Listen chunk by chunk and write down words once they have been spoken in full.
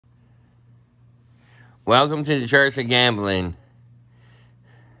Welcome to the Church of Gambling.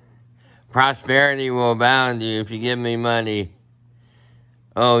 Prosperity will abound you if you give me money.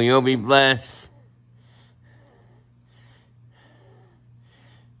 Oh, you'll be blessed.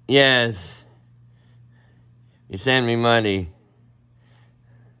 Yes. You send me money.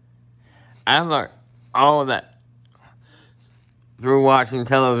 I learned all of that through watching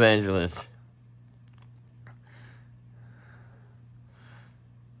televangelists.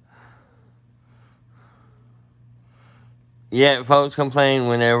 Yet folks complain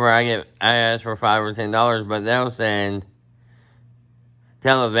whenever I ask for $5 or $10, but they'll send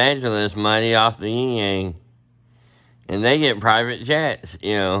televangelists money off the yin-yang. And they get private jets,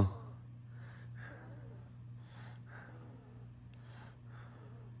 so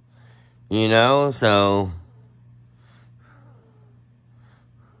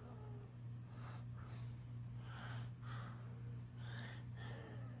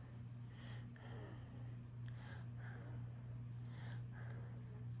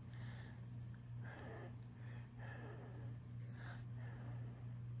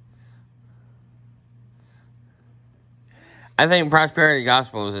I think prosperity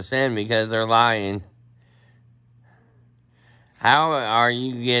gospel is a sin because they're lying. How are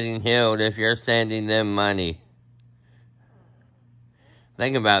you getting healed if you're sending them money?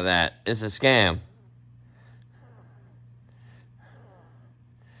 Think about that. It's a scam.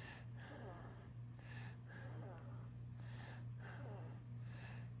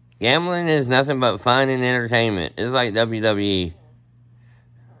 Gambling is nothing but fun and entertainment. It's like WWE.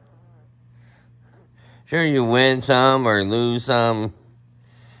 Sure, you win some or lose some.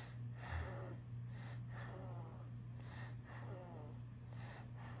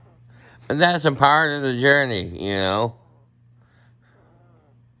 But that's a part of the journey,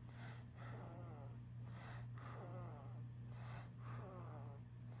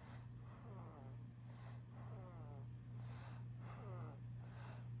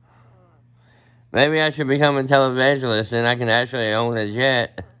 Maybe I should become a televangelist and I can actually own a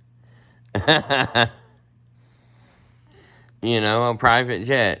jet. A private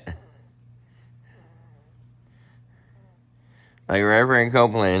jet. Like Reverend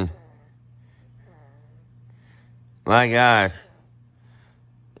Copeland. My gosh.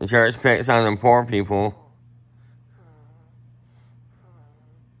 The church picks on the poor people.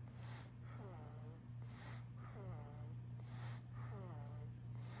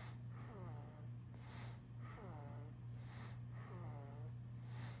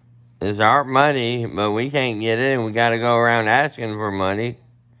 It's our money, but we can't get it, and we got to go around asking for money.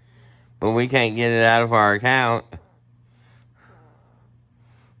 But we can't get it out of our account.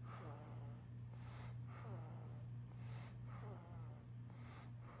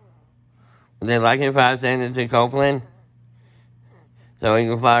 Would they like it if I send it to Copeland? So he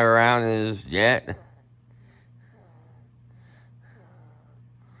can fly around in his jet?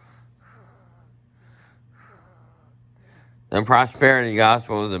 The prosperity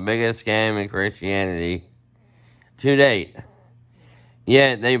gospel is the biggest scam in Christianity to date.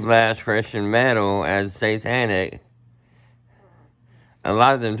 Yet they blast Christian metal as satanic. A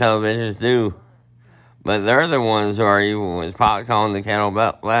lot of them televisions do. But they're the ones who are evil. It's pot calling the kettle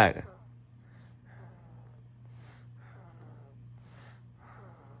black.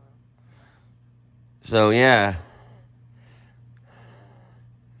 So, yeah.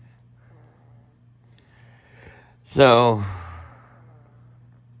 So,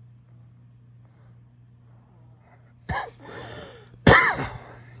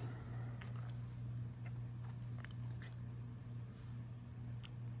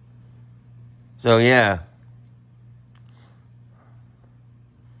 yeah.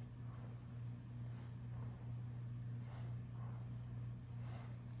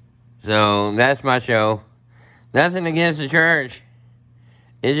 So, that's my show. Nothing against the church.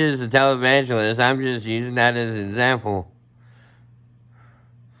 It's just a televangelist. I'm just using that as an example.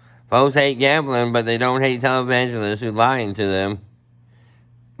 Folks hate gambling, but they don't hate televangelists who lying to them.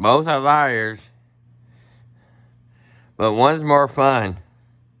 Both are liars. But one's more fun.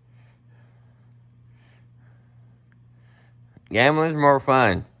 Gambling's more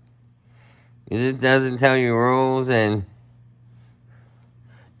fun. It doesn't tell you rules and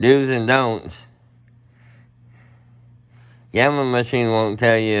do's and don'ts. Gambling machine won't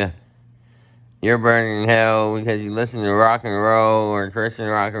tell you you're burning in hell because you listen to rock and roll or Christian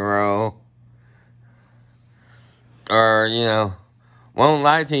rock and roll. Or, won't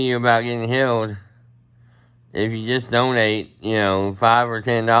lie to you about getting healed if you just donate, $5 or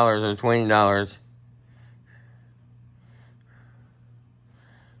 $10 or $20.